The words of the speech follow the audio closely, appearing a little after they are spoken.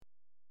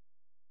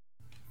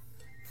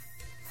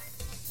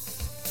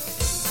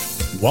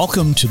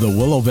Welcome to the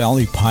Willow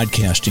Valley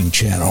Podcasting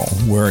Channel,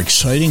 where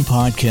exciting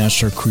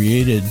podcasts are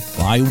created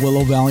by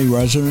Willow Valley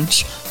residents,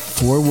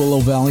 for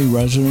Willow Valley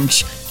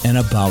residents, and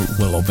about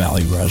Willow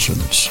Valley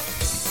residents.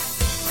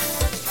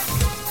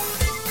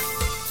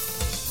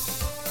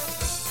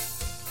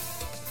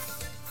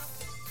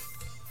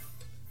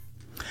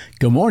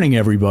 Good morning,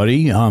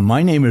 everybody.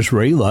 My name is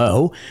Ray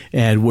Lowe,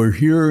 and we're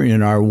here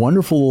in our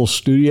wonderful little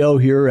studio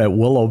here at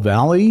Willow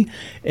Valley,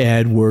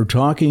 and we're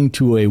talking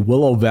to a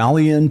Willow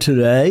Valleyan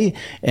today.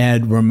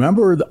 And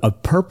remember, a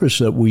purpose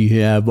that we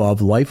have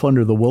of Life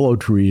Under the Willow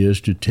Tree is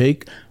to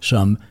take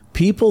some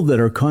people that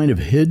are kind of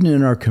hidden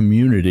in our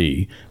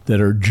community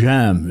that are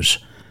gems,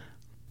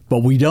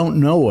 but we don't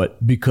know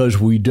it because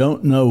we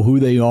don't know who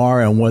they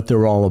are and what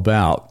they're all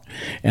about.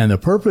 And the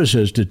purpose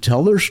is to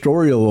tell their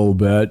story a little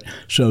bit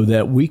so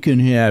that we can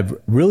have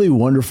really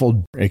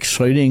wonderful,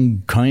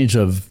 exciting kinds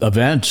of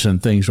events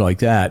and things like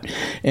that.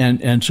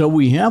 And so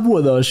we have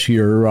with us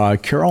here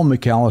Carol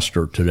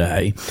MacAllister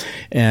today.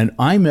 And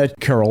I met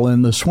Carol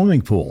in the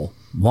swimming pool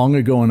long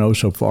ago and oh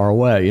so far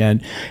away.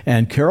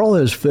 And Carol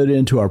has fit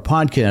into our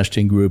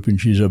podcasting group, and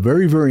she's a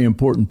very, very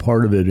important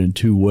part of it in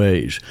two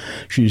ways.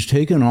 She's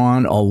taken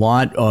on a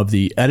lot of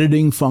the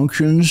editing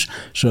functions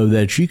so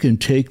that she can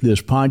take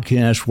this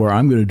podcast where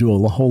I'm going to do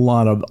a whole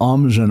lot of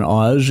ums and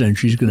uhs, and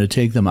she's going to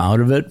take them out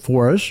of it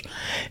for us.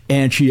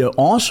 And she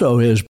also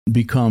has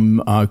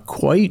become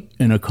quite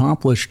an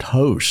accomplished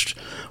host,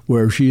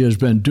 where she has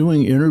been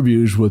doing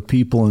interviews with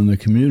people in the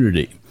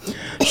community.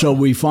 So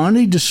we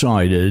finally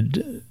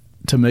decided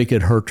to make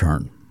it her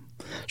turn.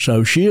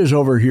 So she is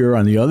over here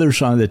on the other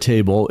side of the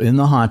table in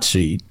the hot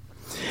seat,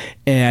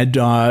 and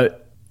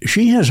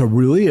she has a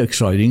really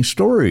exciting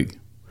story.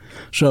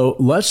 So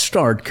let's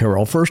start,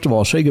 Carol. First of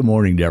all, say good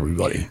morning to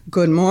everybody.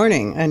 Good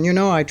morning. And you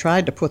know, I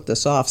tried to put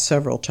this off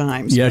several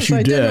times. Yes, you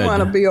did. I didn't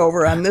want to be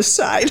over on this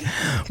side.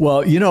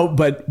 Well, you know,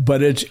 but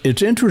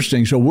it's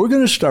interesting. So we're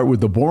going to start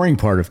with the boring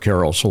part of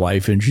Carol's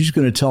life, and she's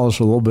going to tell us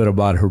a little bit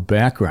about her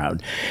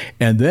background.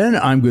 And then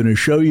I'm going to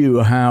show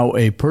you how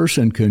a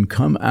person can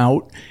come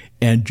out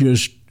and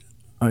just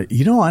I'm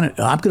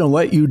going to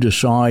let you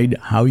decide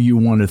how you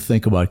want to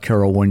think about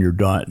Carol when you're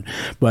done.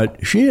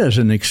 But she is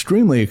an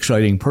extremely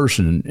exciting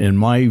person, in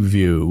my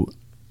view,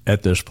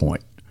 at this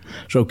point.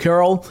 So,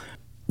 Carol,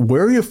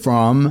 where are you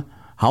from?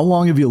 How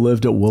long have you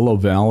lived at Willow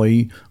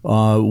Valley?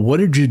 What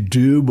did you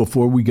do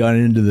before we got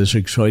into this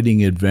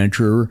exciting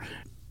adventure?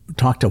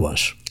 Talk to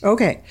us.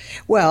 Okay.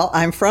 Well,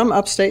 I'm from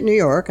upstate New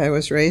York. I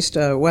was raised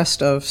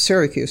west of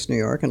Syracuse, New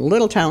York, in a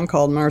little town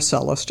called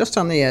Marcellus, just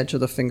on the edge of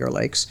the Finger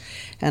Lakes.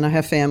 And I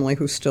have family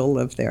who still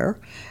live there.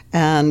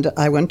 And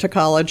I went to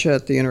college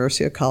at the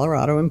University of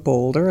Colorado in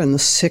Boulder in the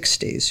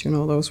 60s. You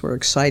know, those were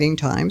exciting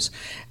times.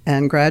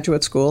 And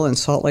graduate school in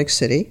Salt Lake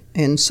City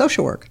in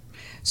social work.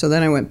 So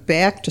then I went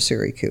back to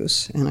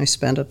Syracuse, and I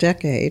spent a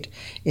decade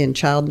in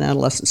child and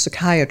adolescent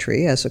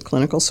psychiatry as a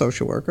clinical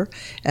social worker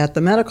at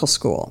the medical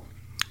school.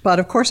 But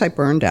of course I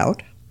burned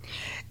out,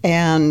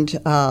 and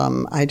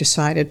I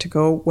decided to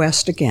go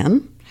west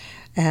again.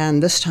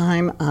 And this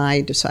time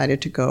I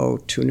decided to go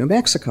to New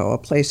Mexico, a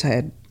place I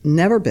had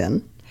never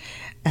been.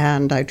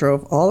 And I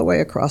drove all the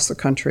way across the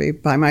country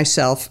by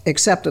myself,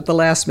 except at the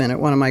last minute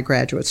one of my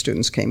graduate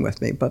students came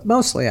with me. But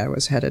mostly I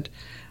was headed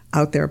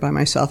out there by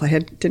myself. I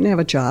didn't have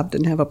a job,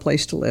 didn't have a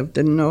place to live,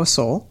 didn't know a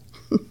soul.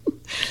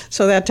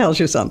 So that tells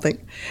you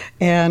something.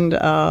 And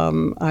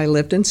I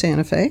lived in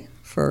Santa Fe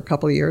for a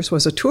couple of years,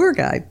 was a tour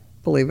guide,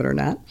 believe it or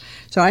not.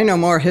 So I know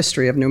more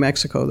history of New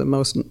Mexico than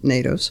most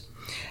natives.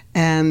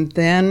 And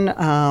then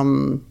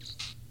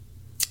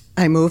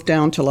I moved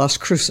down to Las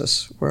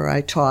Cruces, where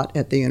I taught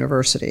at the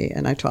university,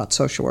 and I taught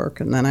social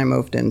work, and then I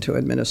moved into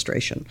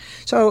administration.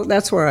 So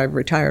that's where I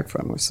retired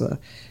from, was the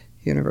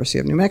University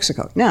of New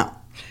Mexico. Now,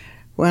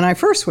 when I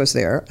first was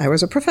there, I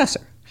was a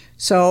professor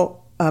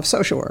of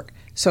social work.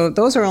 So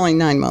those are only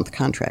 9-month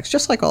contracts,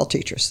 just like all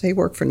teachers. They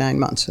work for 9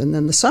 months. And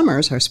then the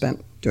summers are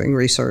spent doing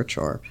research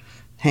or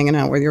hanging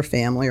out with your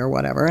family or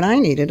whatever. And I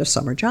needed a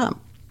summer job.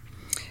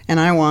 And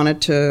I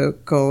wanted to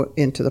go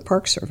into the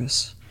Park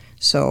Service.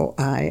 So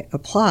I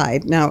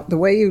applied. Now, the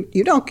way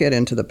you don't get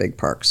into the big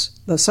parks.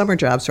 The summer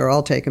jobs are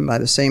all taken by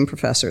the same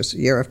professors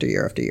year after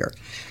year after year.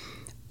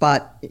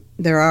 But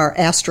there are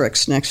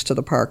asterisks next to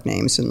the park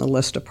names in the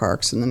list of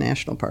parks in the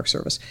National Park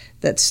Service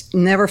that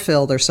never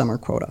fill their summer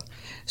quota.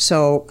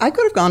 So I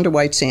could have gone to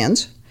White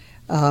Sands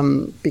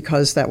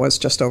because that was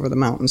just over the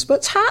mountains. But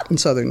it's hot in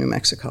southern New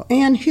Mexico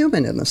and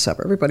humid in the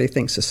summer. Everybody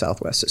thinks the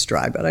Southwest is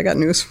dry, but I got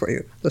news for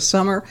you. The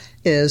summer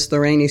is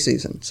the rainy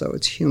season, so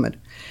it's humid.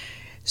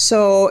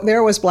 So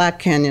there was Black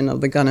Canyon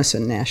of the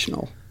Gunnison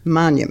National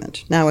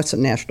Monument. Now it's a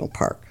national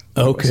park.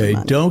 Okay,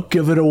 don't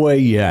give it away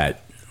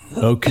yet.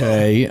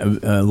 Okay,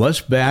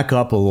 let's back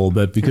up a little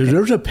bit because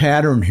there's a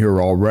pattern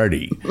here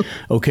already.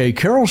 Okay,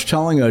 Carol's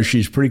telling us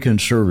she's pretty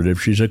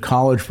conservative. She's a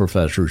college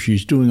professor.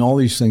 She's doing all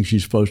these things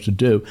she's supposed to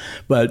do.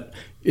 But,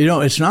 you know,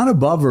 it's not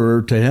above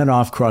her to head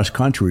off cross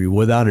country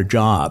without a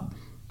job.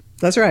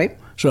 That's right.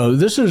 So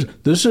this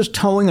is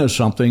telling us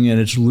something, and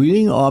it's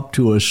leading up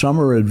to a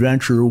summer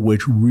adventure,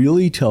 which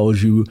really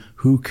tells you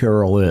who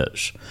Carol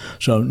is.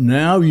 So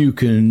now you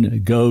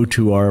can go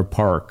to our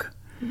park,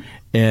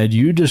 and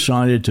you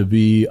decided to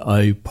be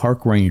a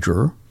park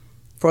ranger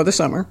for the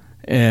summer.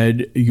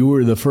 And you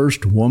were the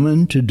first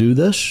woman to do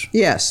this?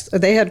 Yes.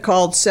 They had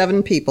called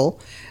 7 people,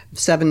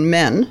 7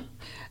 men,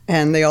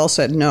 and they all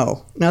said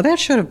no. Now, that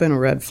should have been a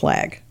red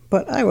flag,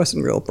 but I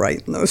wasn't real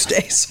bright in those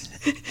days.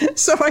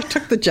 So I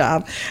took the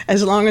job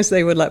as long as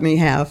they would let me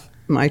have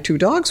my 2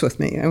 dogs with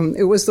me. And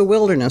it was the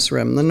wilderness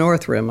rim, the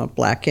north rim of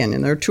Black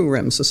Canyon. There are 2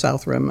 rims, the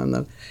south rim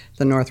and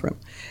the north rim.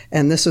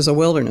 And this is a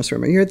wilderness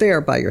rim. You're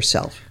there by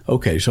yourself.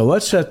 Okay, so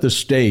let's set the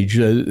stage.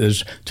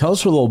 Tell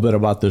us a little bit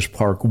about this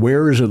park.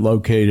 Where is it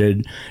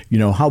located?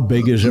 How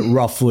big is it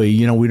roughly?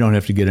 We don't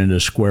have to get into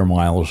square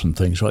miles and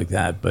things like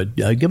that, but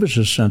give us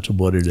a sense of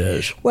what it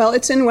is. Well,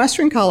 it's in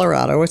western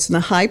Colorado. It's in the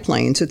high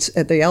plains. It's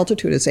at the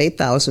altitude is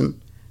 8,000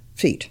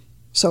 feet.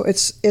 So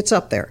it's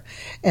up there.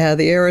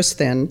 The air is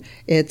thin.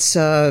 It's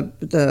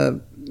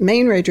the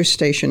main ranger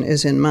station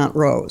is in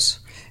Montrose.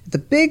 The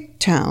big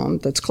town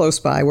that's close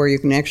by where you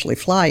can actually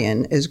fly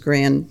in is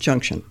Grand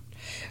Junction.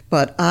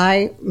 But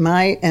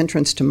my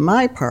entrance to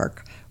my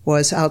park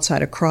was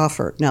outside of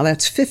Crawford. Now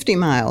that's 50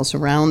 miles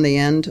around the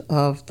end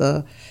of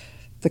the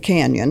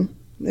canyon.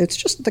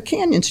 The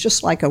canyon's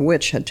just like a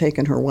witch had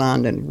taken her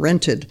wand and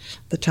rented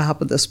the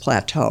top of this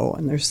plateau.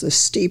 And there's this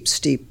steep,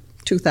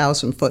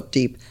 2,000 foot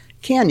deep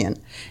canyon,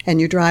 and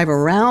you drive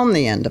around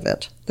the end of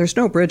it. There's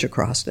no bridge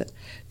across it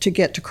to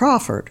get to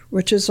Crawford,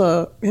 which is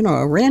a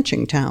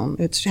ranching town.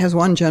 It has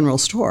 1 general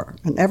store,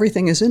 and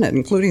everything is in it,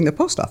 including the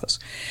post office.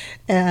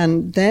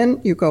 And then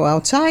you go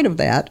outside of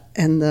that,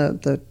 and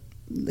the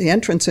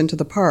entrance into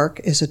the park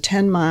is a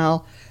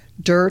 10-mile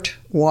dirt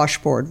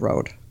washboard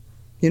road.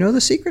 You know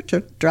the secret to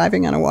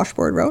driving on a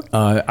washboard road?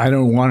 I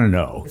don't want to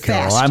know,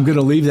 Carol. Fast. I'm going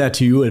to leave that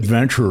to you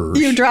adventurers.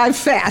 You drive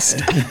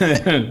fast.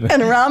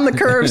 And around the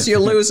curves, you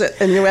lose it,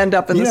 and you end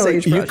up in the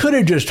sagebrush. You could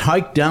have just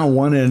hiked down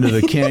one end of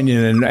the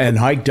canyon and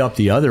hiked up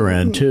the other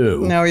end,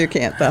 too. No, you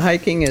can't. The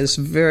hiking is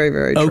very,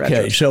 very treacherous.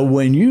 Okay, so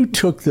when you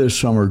took this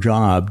summer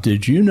job,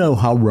 did you know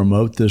how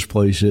remote this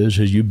place is?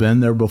 Had you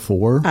been there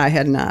before? I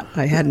had not.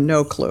 I had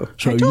no clue.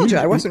 So I told you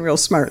I wasn't real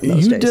smart in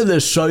those days. You did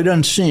this sight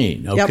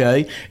unseen, okay?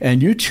 Yep.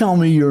 And you tell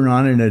me you're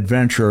not an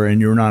adventurer and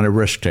you're not a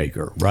risk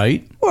taker,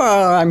 right?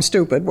 Well, I'm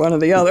stupid, one or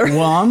the other.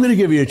 Well, I'm going to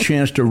give you a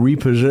chance to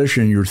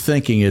reposition your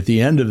thinking at the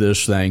end of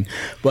this thing,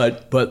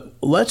 but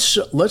let's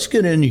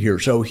get into here.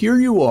 So here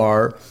you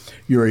are.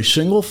 You're a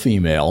single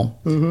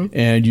female,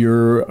 and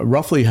you're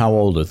roughly how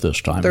old at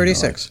this time?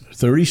 36.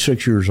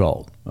 36 years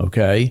old,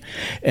 okay?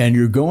 And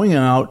you're going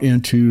out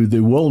into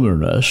the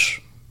wilderness.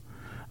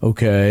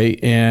 Okay,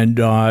 and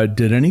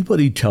did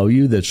anybody tell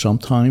you that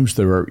sometimes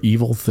there are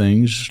evil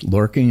things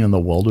lurking in the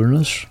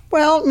wilderness?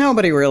 Well,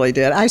 nobody really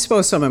did. I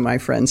suppose some of my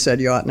friends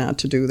said you ought not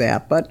to do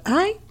that, but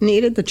I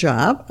needed the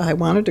job. I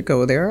wanted to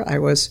go there. I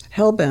was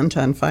hell-bent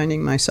on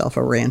finding myself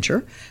a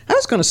rancher. I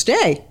was going to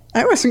stay.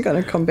 I wasn't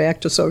going to come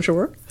back to social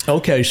work.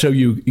 Okay, so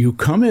you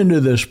come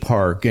into this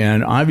park,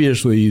 and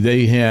obviously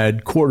they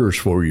had quarters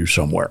for you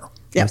somewhere.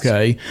 Yes.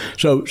 Okay.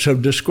 So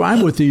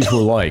describe what these were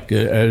like.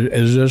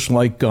 Is this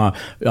like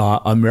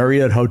a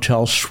Marriott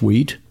hotel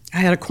suite? I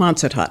had a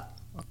Quonset hut,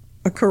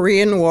 a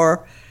Korean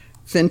War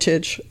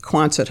vintage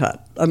Quonset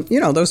hut.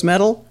 Those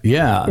metal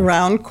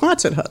round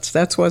Quonset huts.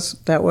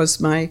 That was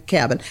my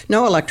cabin.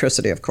 No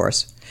electricity, of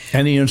course.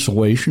 Any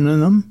insulation in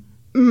them?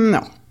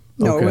 No.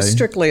 Okay. It was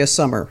strictly a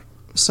summer.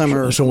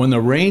 So when the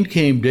rain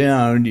came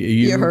down,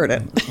 you heard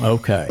it.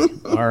 Okay,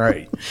 all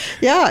right.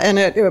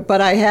 Yeah,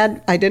 but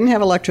I didn't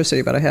have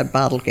electricity, but I had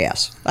bottled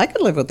gas. I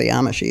could live with the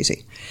Amish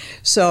easy.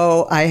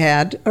 So I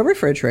had a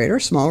refrigerator,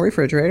 small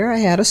refrigerator. I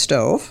had a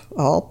stove,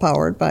 all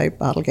powered by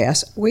bottled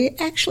gas.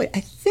 I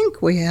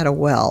think we had a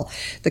well.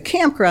 The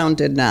campground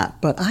did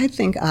not, but I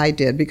think I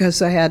did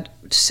because I had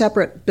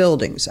separate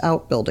buildings,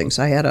 outbuildings.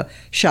 I had a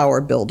shower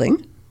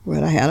building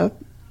where I had a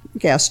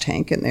gas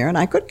tank in there, and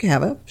I could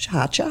have a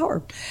hot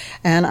shower.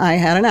 And I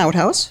had an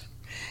outhouse,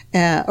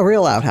 a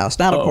real outhouse,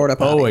 not a porta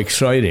potty. Oh,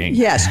 exciting.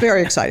 Yes,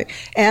 very exciting.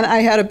 And I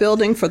had a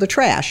building for the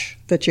trash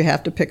that you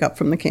have to pick up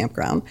from the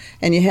campground,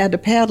 and you had to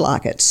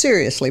padlock it,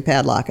 seriously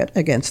padlock it,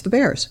 against the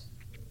bears.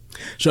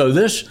 So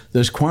this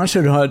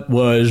Quonset hut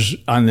was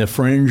on the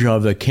fringe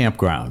of the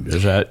campground,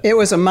 is that? It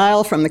was a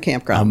mile from the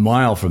campground. A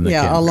mile from the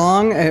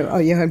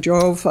campground. You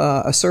drove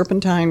a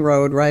serpentine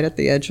road right at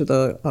the edge of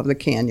the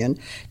canyon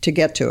to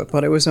get to it,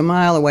 but it was a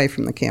mile away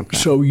from the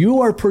campground. So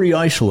you are pretty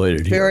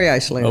isolated here. Very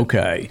isolated.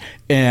 Okay.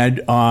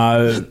 And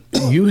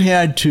you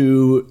had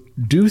to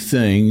do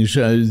things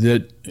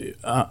that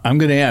I'm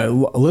going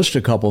to list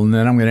a couple, and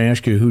then I'm going to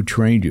ask you who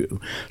trained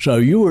you. So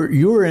you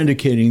were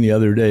indicating the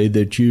other day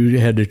that you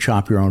had to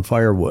chop your own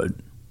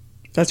firewood.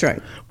 That's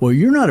right. Well,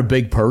 you're not a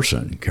big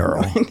person,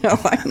 Carol. No,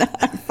 I'm not.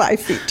 I'm 5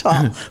 feet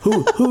tall.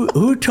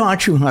 Who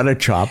taught you how to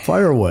chop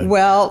firewood?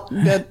 Well,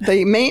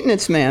 the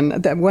maintenance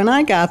men, when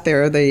I got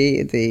there,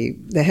 the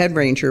head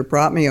ranger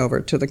brought me over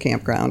to the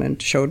campground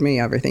and showed me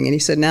everything. And he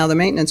said, now the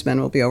maintenance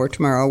men will be over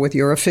tomorrow with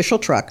your official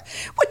truck,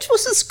 which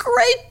was this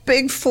great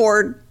big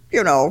Ford,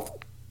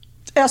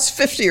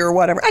 S50 or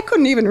whatever. I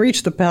couldn't even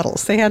reach the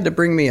pedals. They had to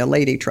bring me a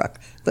lady truck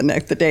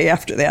the day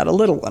after that, a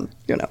little one,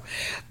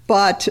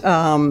 But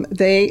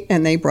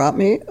they brought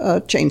me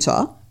a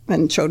chainsaw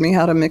and showed me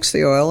how to mix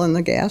the oil and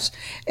the gas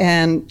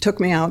and took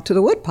me out to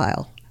the wood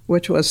pile,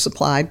 which was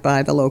supplied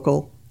by the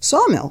local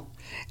sawmill.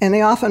 And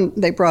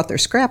they brought their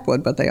scrap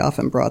wood, but they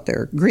often brought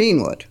their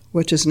green wood,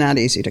 which is not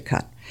easy to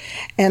cut.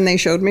 And they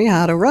showed me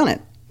how to run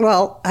it.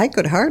 Well, I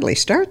could hardly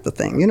start the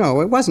thing.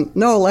 It wasn't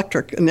no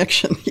electric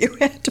ignition. You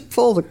had to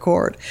pull the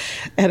cord,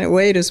 and it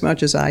weighed as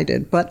much as I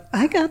did. But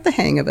I got the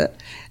hang of it,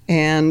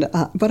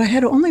 but I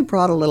had only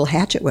brought a little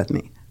hatchet with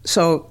me.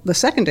 So the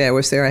second day I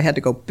was there, I had to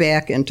go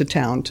back into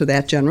town to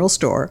that general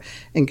store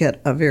and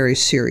get a very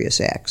serious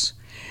axe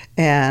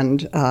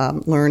and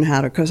learn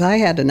how to, because I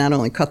had to not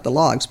only cut the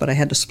logs, but I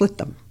had to split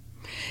them.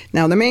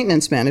 Now, the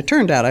maintenance men, it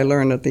turned out, I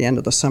learned at the end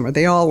of the summer,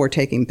 they all were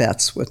taking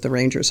bets with the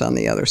rangers on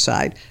the other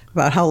side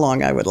about how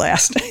long I would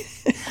last.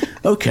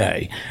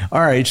 Okay.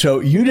 All right.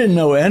 So you didn't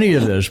know any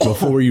of this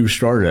before you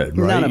started,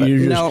 right? None of it.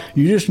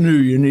 You just knew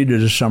you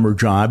needed a summer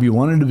job. You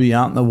wanted to be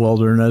out in the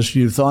wilderness.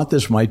 You thought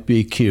this might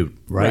be cute,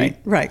 right?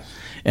 Right.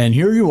 And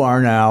here you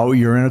are now.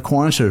 You're in a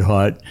Quonset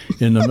hut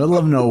in the middle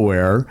of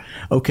nowhere.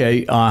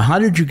 Okay. How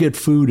did you get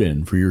food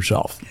in for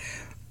yourself?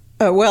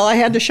 Well, I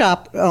had to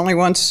shop only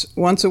once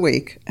a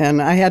week,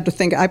 and I had to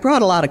think. I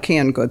brought a lot of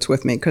canned goods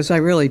with me because I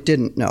really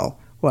didn't know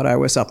what I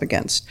was up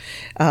against.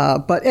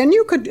 And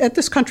you could, at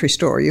this country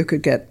store, you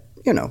could get,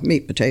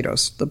 meat,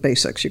 potatoes, the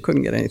basics. You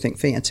couldn't get anything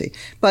fancy.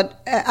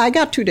 But I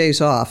got 2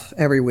 days off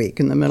every week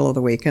in the middle of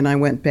the week, and I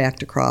went back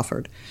to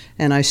Crawford,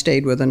 and I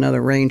stayed with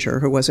another ranger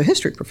who was a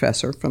history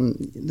professor from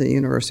the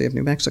University of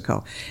New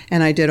Mexico,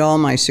 and I did all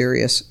my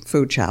serious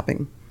food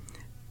shopping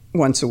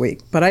once a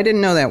week. But I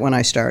didn't know that when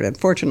I started.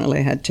 Fortunately,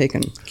 I had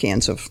taken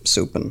cans of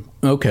soup.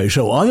 Okay,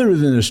 so other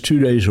than this 2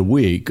 days a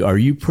week, are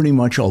you pretty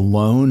much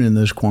alone in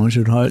this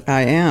Quonset hut?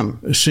 I am.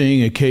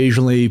 Seeing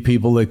occasionally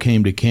people that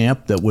came to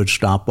camp that would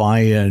stop by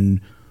and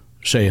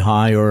say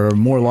hi, or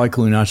more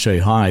likely not say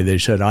hi. They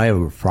said, I have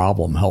a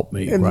problem, help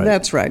me. Right?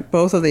 That's right,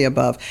 both of the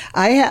above.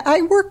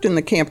 I worked in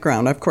the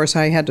campground. Of course,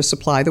 I had to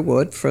supply the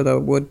wood for the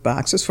wood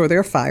boxes for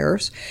their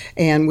fires,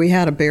 and we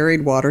had a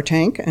buried water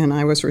tank, and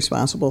I was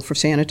responsible for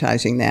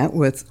sanitizing that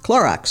with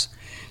Clorox.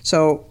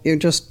 So you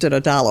just did a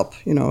dollop,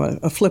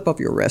 a flip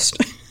of your wrist.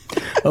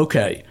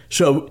 Okay,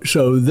 so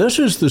this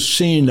is the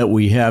scene that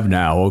we have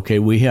now. Okay,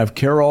 we have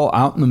Carol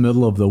out in the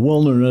middle of the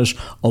wilderness,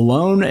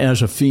 alone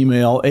as a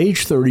female,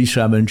 age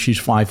 37. She's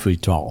 5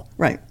 feet tall.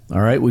 Right.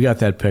 All right, we got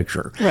that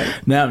picture. Right.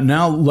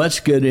 Now let's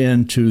get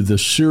into the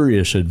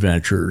serious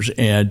adventures,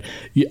 and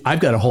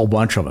I've got a whole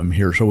bunch of them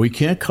here, so we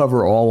can't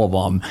cover all of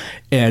them.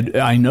 And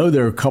I know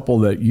there are a couple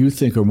that you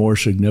think are more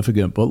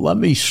significant, but let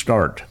me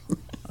start.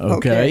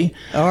 Okay.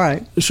 All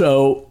right.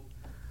 So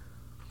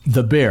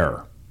the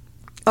bear.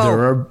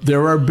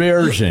 There are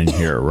bears in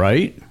here,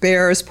 right?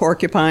 Bears,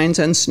 porcupines,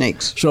 and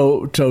snakes.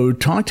 So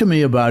talk to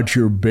me about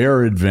your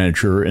bear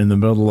adventure in the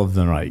middle of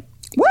the night.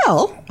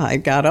 Well, I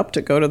got up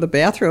to go to the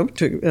bathroom,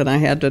 and I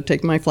had to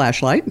take my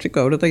flashlight to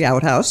go to the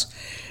outhouse,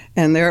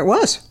 and there it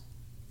was.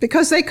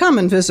 Because they come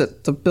and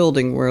visit the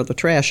building where the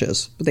trash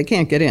is, but they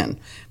can't get in.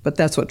 But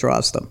that's what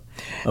draws them.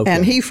 Okay.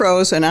 And he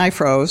froze, and I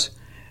froze.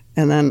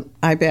 And then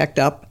I backed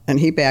up, and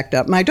he backed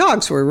up. My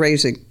dogs were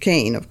raising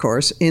Cain, of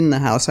course, in the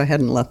house. I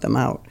hadn't let them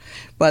out.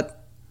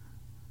 But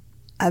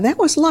that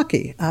was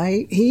lucky.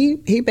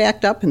 He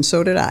backed up, and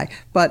so did I.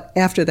 But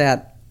after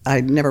that,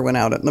 I never went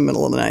out in the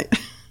middle of the night.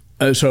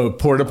 So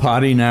porta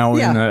potty now?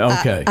 Yeah.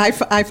 Okay.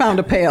 I found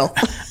a pail.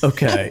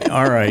 Okay.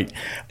 All right.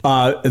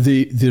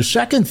 The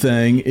second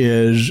thing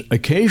is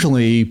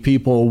occasionally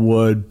people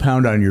would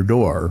pound on your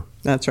door.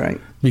 That's right.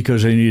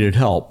 Because they needed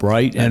help,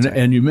 right? That's right.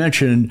 And you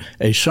mentioned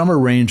a summer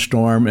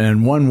rainstorm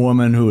and one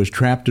woman who was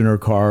trapped in her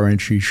car and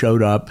she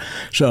showed up.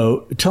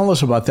 So tell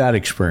us about that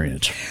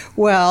experience.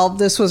 Well,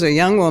 this was a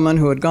young woman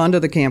who had gone to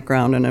the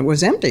campground and it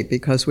was empty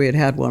because we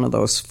had one of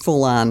those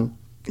full-on,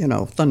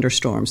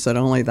 thunderstorms that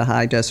only the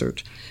high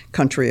desert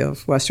country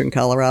of western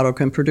Colorado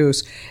can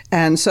produce.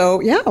 And so,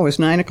 it was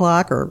 9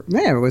 o'clock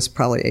it was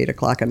probably 8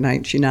 o'clock at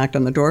night. She knocked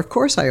on the door. Of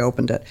course, I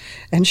opened it.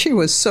 And she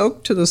was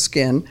soaked to the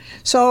skin.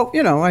 So,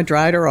 I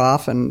dried her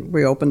off and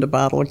we opened a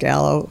bottle of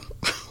Gallo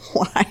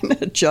wine,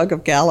 a jug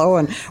of Gallo,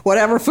 and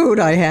whatever food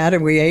I had,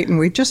 and we ate, and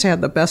we just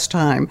had the best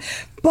time.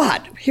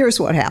 But here's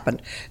what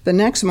happened. The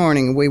next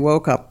morning, we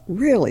woke up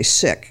really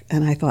sick.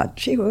 And I thought,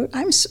 gee,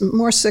 I'm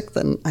more sick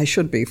than I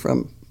should be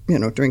from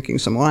drinking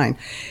some wine.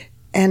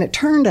 And it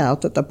turned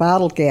out that the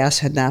bottled gas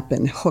had not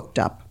been hooked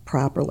up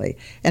properly,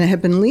 and it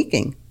had been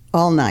leaking.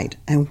 all night,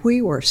 and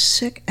we were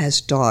sick as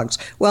dogs.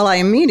 Well, I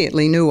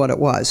immediately knew what it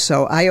was,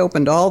 so I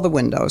opened all the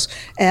windows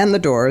and the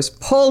doors,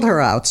 pulled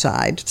her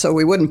outside so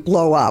we wouldn't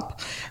blow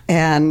up,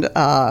 and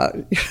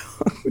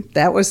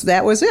that was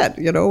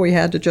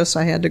it.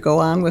 I had to go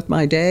on with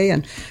my day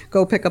and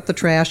go pick up the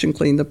trash and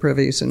clean the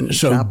privies and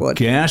chop wood.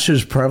 So gas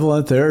is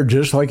prevalent there,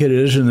 just like it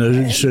is in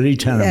the city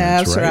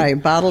tenements, That's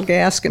right. Bottled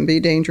gas can be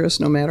dangerous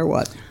no matter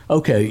what.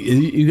 Okay,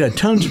 you got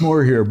tons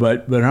more here,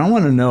 but I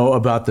want to know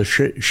about the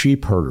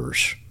sheep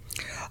herders.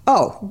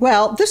 Oh,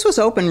 well, this was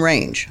open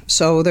range,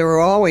 so there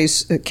were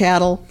always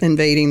cattle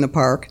invading the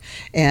park.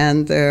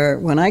 And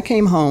when I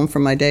came home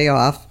from my day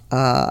off,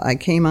 I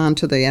came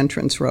onto the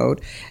entrance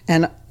road,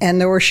 and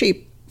there were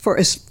sheep for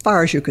as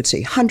far as you could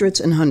see, hundreds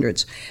and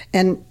hundreds,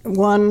 and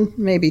one,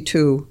 maybe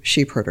two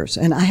sheep herders.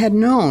 And I had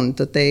known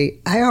that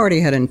I already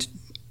had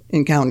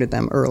encountered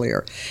them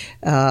earlier,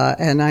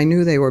 and I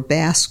knew they were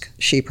Basque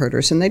sheep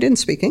herders, and they didn't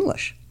speak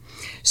English.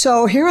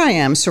 So here I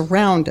am,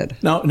 surrounded.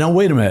 Now,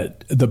 wait a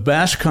minute. The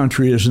Basque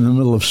Country is in the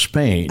middle of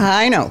Spain.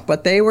 I know,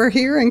 but they were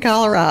here in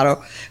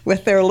Colorado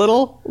with their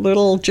little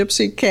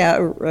gypsy cat.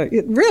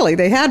 Really,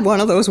 they had one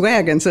of those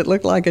wagons that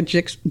looked like a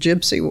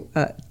gypsy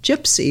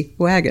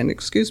wagon.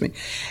 Excuse me.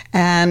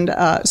 And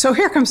so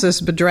here comes this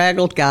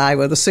bedraggled guy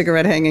with a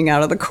cigarette hanging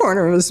out of the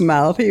corner of his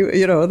mouth.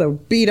 The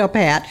beat up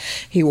hat.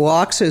 He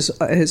walks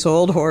his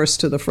old horse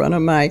to the front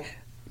of my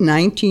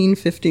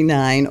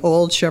 1959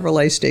 old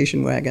Chevrolet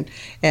station wagon,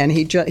 and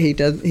he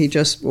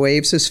just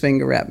waves his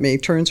finger at me,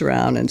 turns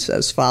around and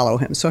says, "Follow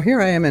him." So here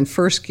I am in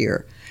first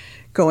gear,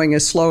 going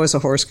as slow as a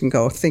horse can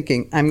go,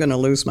 thinking I'm going to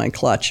lose my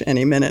clutch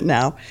any minute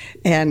now.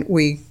 And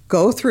we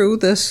go through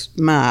this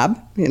mob,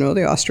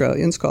 the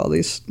Australians call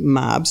these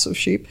mobs of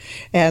sheep,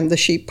 and the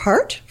sheep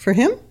part for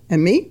him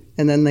and me,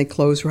 and then they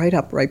close right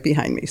up right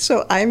behind me.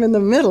 So I'm in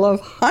the middle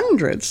of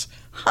hundreds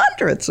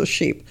of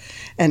sheep.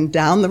 And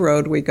down the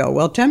road we go.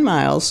 Well, 10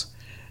 miles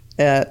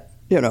at,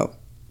 2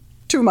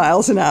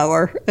 miles an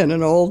hour, and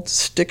an old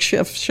stick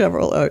shift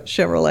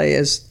Chevrolet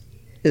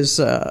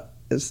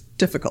is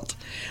difficult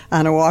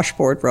on a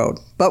washboard road.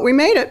 But we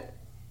made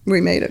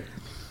it.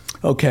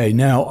 Okay,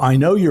 now I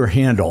know your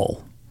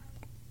handle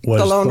was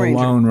the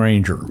Lone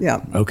Ranger. Yeah.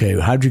 Okay,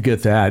 how'd you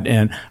get that?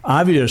 And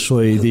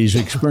obviously these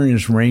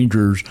experienced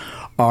rangers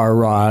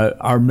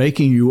are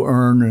making you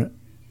earn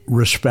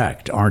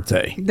respect, aren't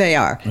they? They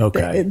are.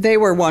 Okay. They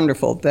were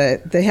wonderful.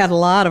 They had a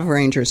lot of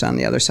rangers on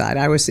the other side.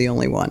 I was the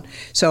only one.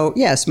 So,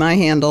 yes, my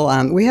handle,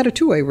 we had a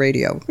two-way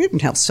radio. We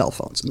didn't have cell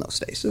phones in those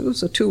days. It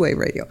was a two-way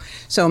radio.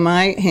 So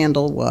my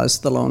handle was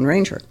the Lone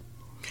Ranger.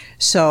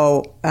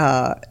 So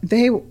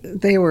they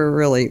were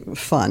really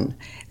fun.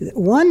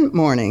 One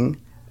morning,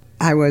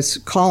 I was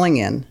calling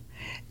in,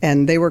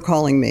 and they were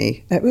calling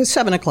me. It was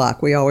 7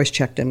 o'clock. We always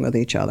checked in with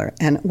each other.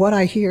 And what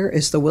I hear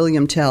is the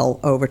William Tell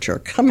overture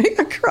coming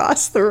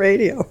across the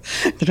radio.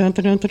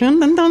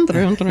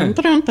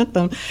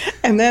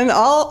 And then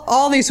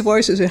all these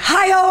voices,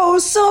 "Hi-yo,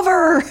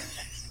 Silver!"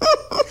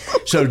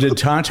 So did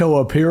Tonto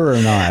appear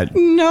or not?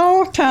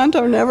 No,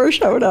 Tonto never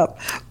showed up.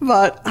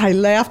 But I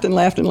laughed and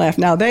laughed and laughed.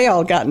 Now, they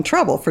all got in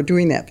trouble for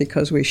doing that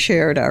because we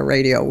shared our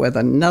radio with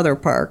another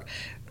park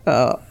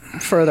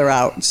further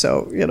out.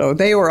 So,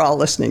 they were all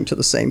listening to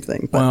the same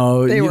thing.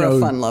 But they were a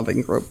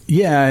fun-loving group.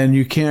 Yeah, and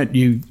you can't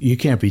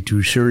be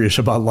too serious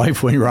about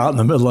life when you're out in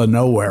the middle of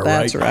nowhere,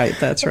 right?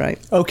 That's right.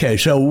 Okay,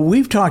 so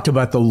we've talked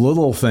about the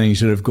little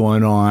things that have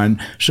gone on.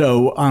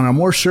 So on a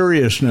more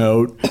serious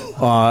note,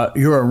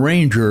 you're a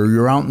ranger.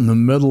 You're out in the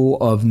middle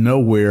of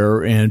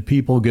nowhere, and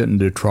people get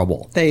into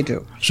trouble. They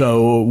do.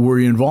 So were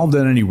you involved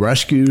in any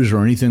rescues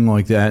or anything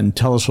like that? And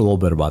tell us a little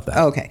bit about that.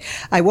 Okay.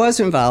 I was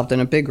involved in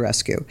a big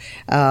rescue.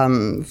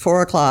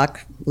 4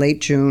 o'clock,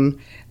 late June,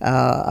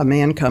 a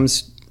man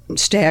comes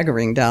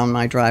staggering down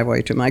my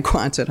driveway to my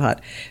Quonset hut,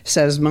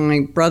 says, "My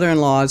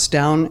brother-in-law's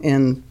down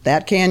in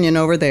that canyon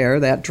over there,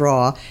 that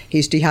draw.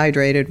 He's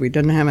dehydrated. We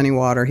didn't have any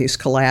water. He's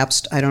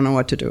collapsed. I don't know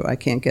what to do. I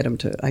can't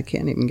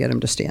even get him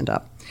to stand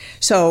up."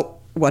 So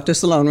what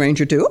does the Lone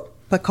Ranger do?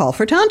 But call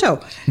for Tonto.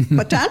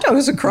 But Tonto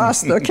is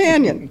across the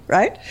canyon,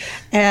 right?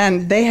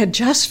 And they had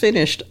just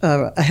finished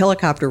a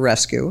helicopter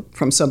rescue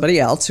from somebody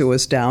else who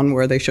was down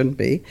where they shouldn't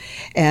be.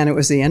 And it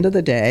was the end of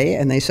the day,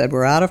 and they said,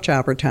 "We're out of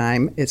chopper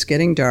time. It's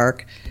getting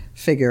dark.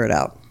 Figure it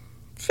out."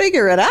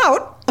 Figure it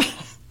out?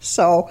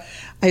 So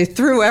I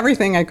threw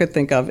everything I could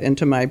think of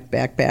into my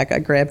backpack. I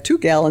grabbed 2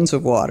 gallons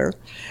of water.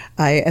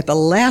 At the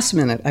last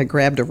minute, I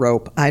grabbed a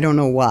rope. I don't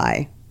know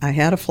why. I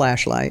had a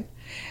flashlight.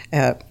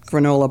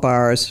 Granola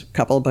bars, a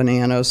couple of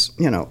bananas,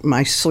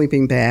 my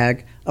sleeping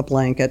bag, a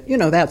blanket,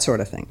 that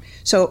sort of thing.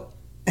 So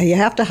you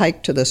have to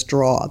hike to this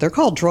draw. They're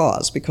called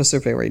draws because they're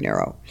very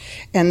narrow.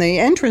 And the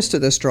entrance to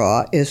this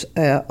draw is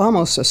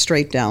almost a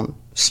straight down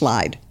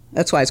slide.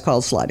 That's why it's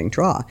called sliding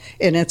draw.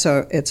 And it's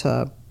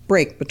a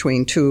break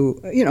between two,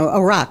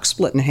 a rock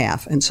split in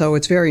half. And so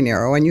it's very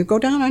narrow. And you go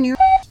down on your...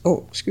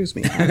 Oh, excuse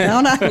me.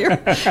 Down on your...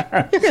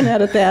 You can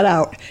edit that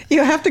out.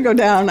 You have to go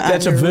down on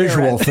That's your a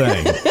visual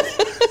thing.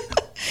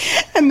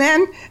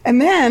 And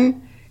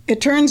then It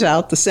turns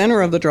out the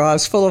center of the draw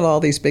is full of all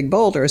these big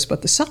boulders,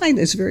 but the side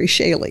is very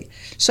shaly.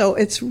 So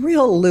it's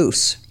real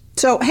loose.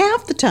 So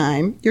half the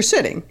time you're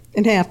sitting,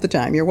 and half the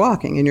time you're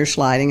walking, and you're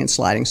sliding and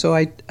sliding. So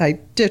I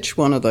ditch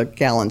one of the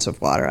gallons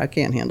of water. I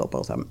can't handle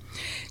both of them.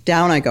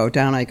 Down I go,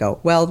 down I go.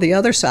 Well, the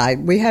other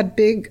side, we had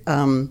big,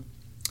 they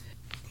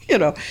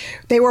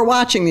were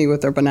watching me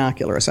with their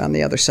binoculars on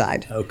the other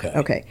side.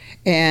 Okay.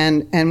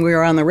 And we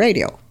were on the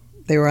radio.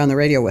 They were on the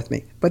radio with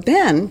me. But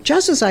then,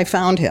 just as I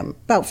found him,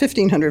 about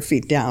 1,500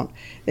 feet down,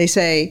 they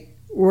say,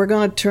 we're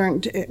going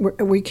to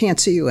we can't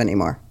see you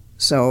anymore.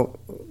 So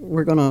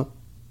we're going to,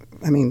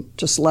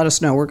 just let us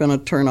know. We're going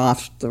to turn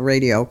off the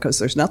radio because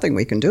there's nothing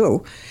we can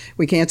do.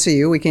 We can't see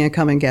you. We can't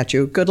come and get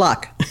you. Good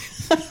luck.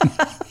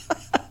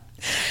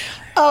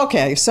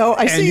 Okay, so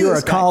I see. And you're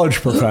a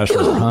college professor,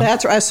 huh?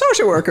 That's right, a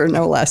social worker,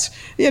 no less.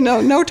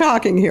 No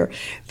talking here.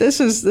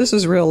 This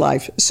is real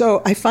life.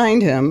 So I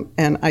find him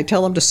and I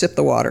tell him to sip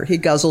the water. He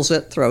guzzles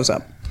it, throws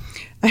up.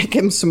 I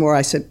give him some more.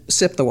 I said,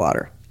 sip the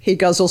water. He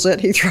guzzles it.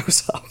 He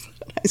throws up.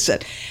 I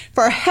said,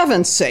 for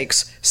heaven's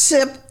sakes,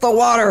 sip the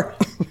water.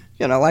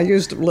 I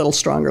used a little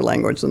stronger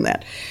language than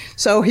that.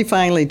 So he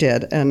finally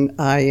did, and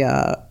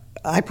I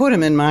put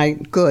him in my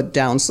good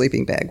down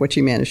sleeping bag, which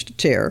he managed to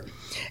tear.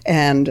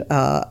 And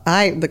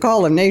the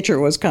call of nature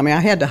was coming.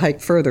 I had to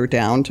hike further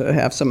down to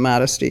have some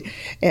modesty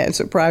and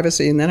some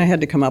privacy. And then I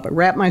had to come up and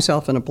wrap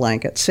myself in a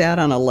blanket, sat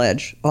on a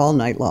ledge all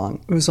night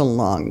long. It was a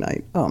long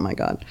night. Oh, my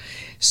God.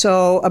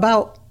 So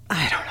about,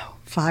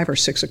 5 or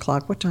 6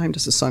 o'clock. What time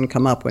does the sun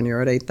come up when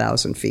you're at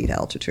 8,000 feet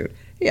altitude?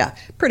 Yeah,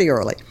 pretty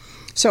early.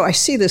 So I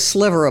see this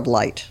sliver of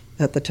light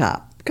at the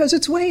top because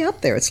it's way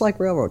up there. It's like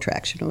railroad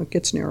tracks, it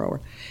gets narrower.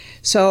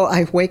 So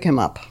I wake him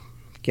up.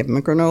 Give him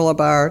a granola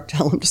bar,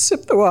 tell him to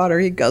sip the water.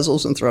 He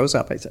guzzles and throws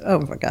up. I said,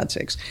 oh, for God's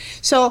sakes.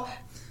 So,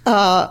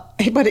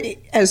 but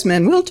as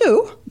men will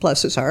do,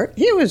 bless his heart,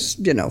 he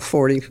was,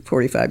 40,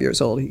 45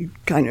 years old. He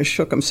kind of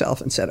shook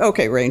himself and said,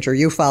 okay, Ranger,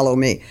 you follow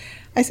me.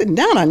 I said,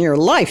 not on your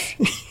life.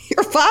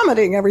 You're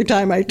vomiting every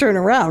time I turn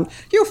around.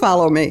 You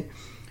follow me.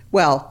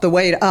 Well, the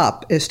way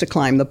up is to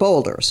climb the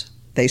boulders.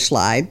 They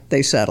slide,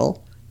 they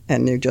settle,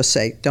 and you just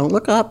say, don't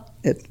look up.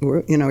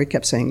 He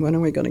kept saying, when are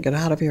we going to get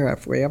out of here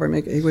if we ever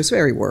make it? He was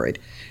very worried.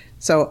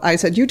 So I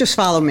said, you just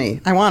follow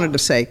me. I wanted to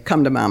say,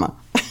 come to Mama,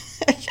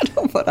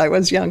 but I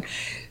was young.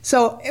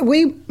 So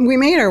we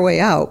made our way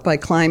out by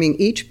climbing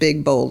each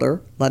big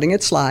boulder, letting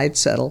it slide,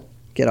 settle,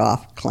 get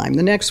off, climb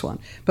the next one.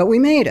 But we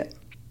made it.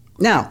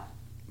 Now,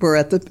 we're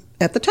at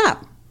the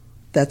top.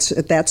 That's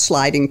that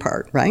sliding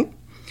part, right?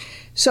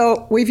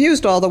 So we've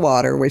used all the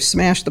water. We've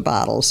smashed the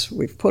bottles.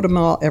 We've put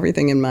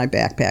everything in my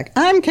backpack.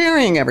 I'm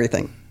carrying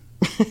everything.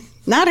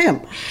 Not him.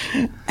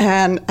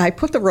 And I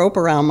put the rope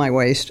around my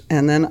waist,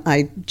 and then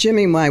I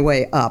jimmy my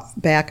way up,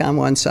 back on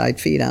one side,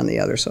 feet on the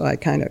other. So I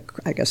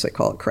guess they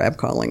call it crab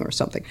calling or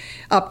something,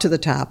 up to the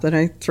top. Then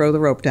I throw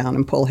the rope down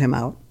and pull him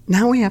out.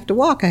 Now we have to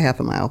walk a half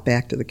a mile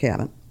back to the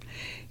cabin.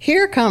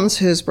 Here comes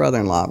his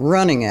brother-in-law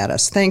running at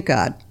us. Thank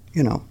God,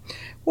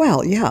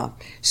 Well, yeah.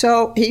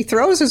 So he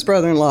throws his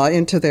brother-in-law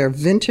into their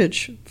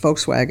vintage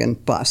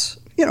Volkswagen bus,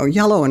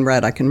 yellow and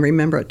red. I can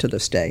remember it to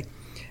this day.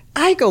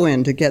 I go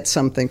in to get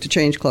something, to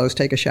change clothes,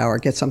 take a shower,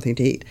 get something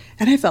to eat.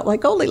 And I felt like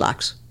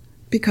Goldilocks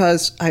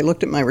because I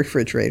looked at my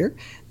refrigerator.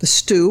 The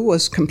stew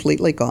was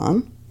completely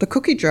gone. The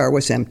cookie jar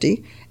was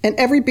empty. And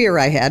every beer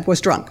I had was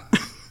drunk.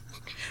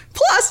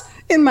 Plus,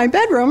 in my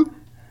bedroom,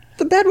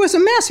 the bed was a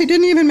mess. He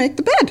didn't even make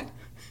the bed.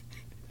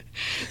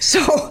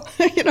 So,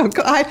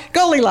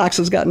 Goldilocks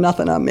has got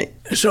nothing on me.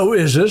 So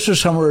is this a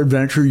summer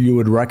adventure you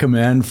would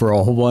recommend for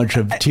a whole bunch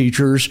of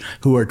teachers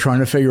who are trying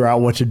to figure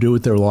out what to do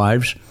with their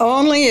lives?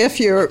 Only if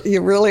you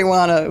really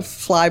want to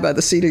fly by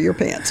the seat of your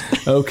pants.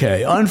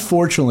 Okay.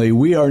 Unfortunately,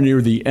 we are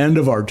near the end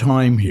of our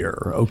time here,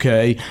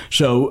 okay?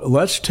 So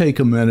let's take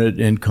a minute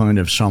and kind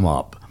of sum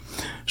up.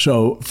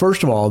 So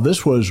first of all,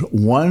 this was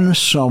one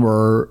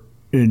summer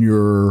in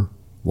your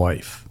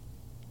life.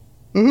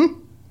 Mm-hmm.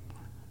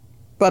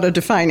 But a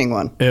defining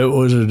one. It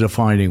was a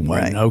defining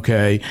one. Right.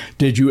 Okay.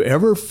 Did you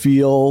ever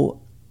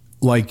feel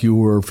like you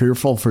were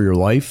fearful for your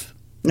life?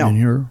 No. In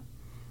here?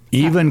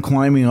 Even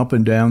climbing up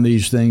and down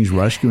these things,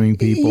 rescuing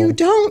people? You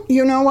don't.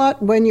 You know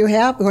what? When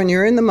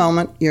you're in the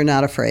moment, you're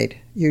not afraid.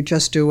 You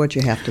just do what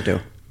you have to do.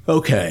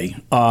 Okay.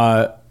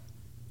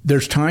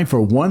 There's time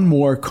for one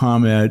more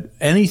comment.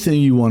 Anything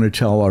you want to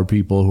tell our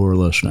people who are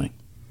listening?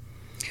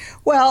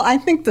 Well, I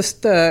think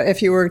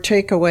if you were to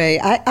take away,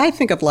 I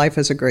think of life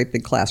as a great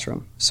big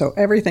classroom. So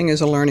everything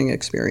is a learning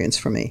experience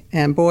for me.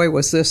 And boy,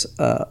 was this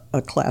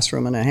a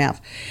classroom and a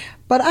half.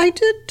 But I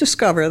did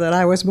discover that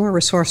I was more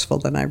resourceful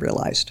than I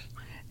realized,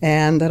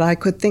 and that I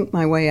could think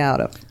my way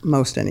out of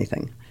most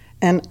anything.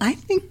 And I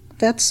think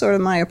that's sort of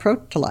my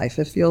approach to life.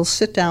 If you'll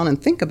sit down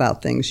and think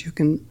about things, you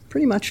can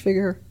pretty much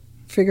figure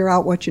figure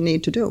out what you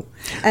need to do.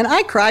 And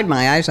I cried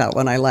my eyes out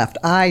when I left.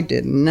 I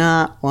did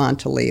not want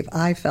to leave.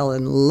 I fell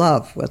in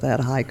love with that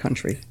high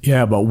country.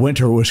 Yeah, but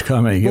winter was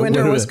coming. It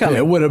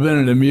would have been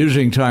an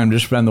amusing time to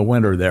spend the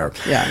winter there.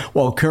 Yeah.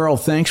 Well, Carol,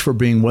 thanks for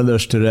being with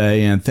us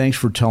today, and thanks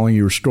for telling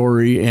your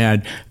story.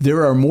 And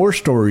there are more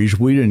stories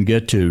we didn't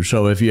get to.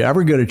 So if you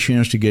ever get a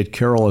chance to get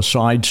Carol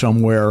aside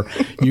somewhere,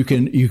 you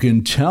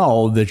can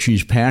tell that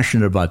she's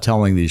passionate about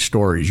telling these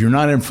stories. You're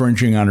not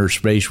infringing on her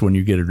space when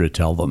you get her to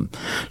tell them.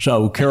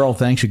 So, Carol,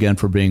 thanks again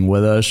for being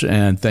with us,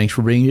 and thanks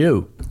for being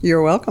you.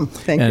 You're welcome.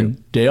 Thank you.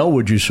 And Dale,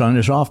 would you sign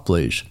us off,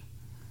 please?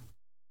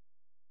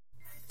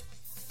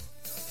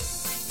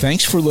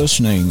 Thanks for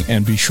listening,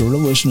 and be sure to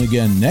listen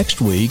again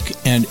next week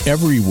and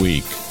every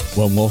week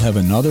when we'll have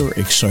another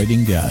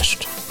exciting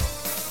guest.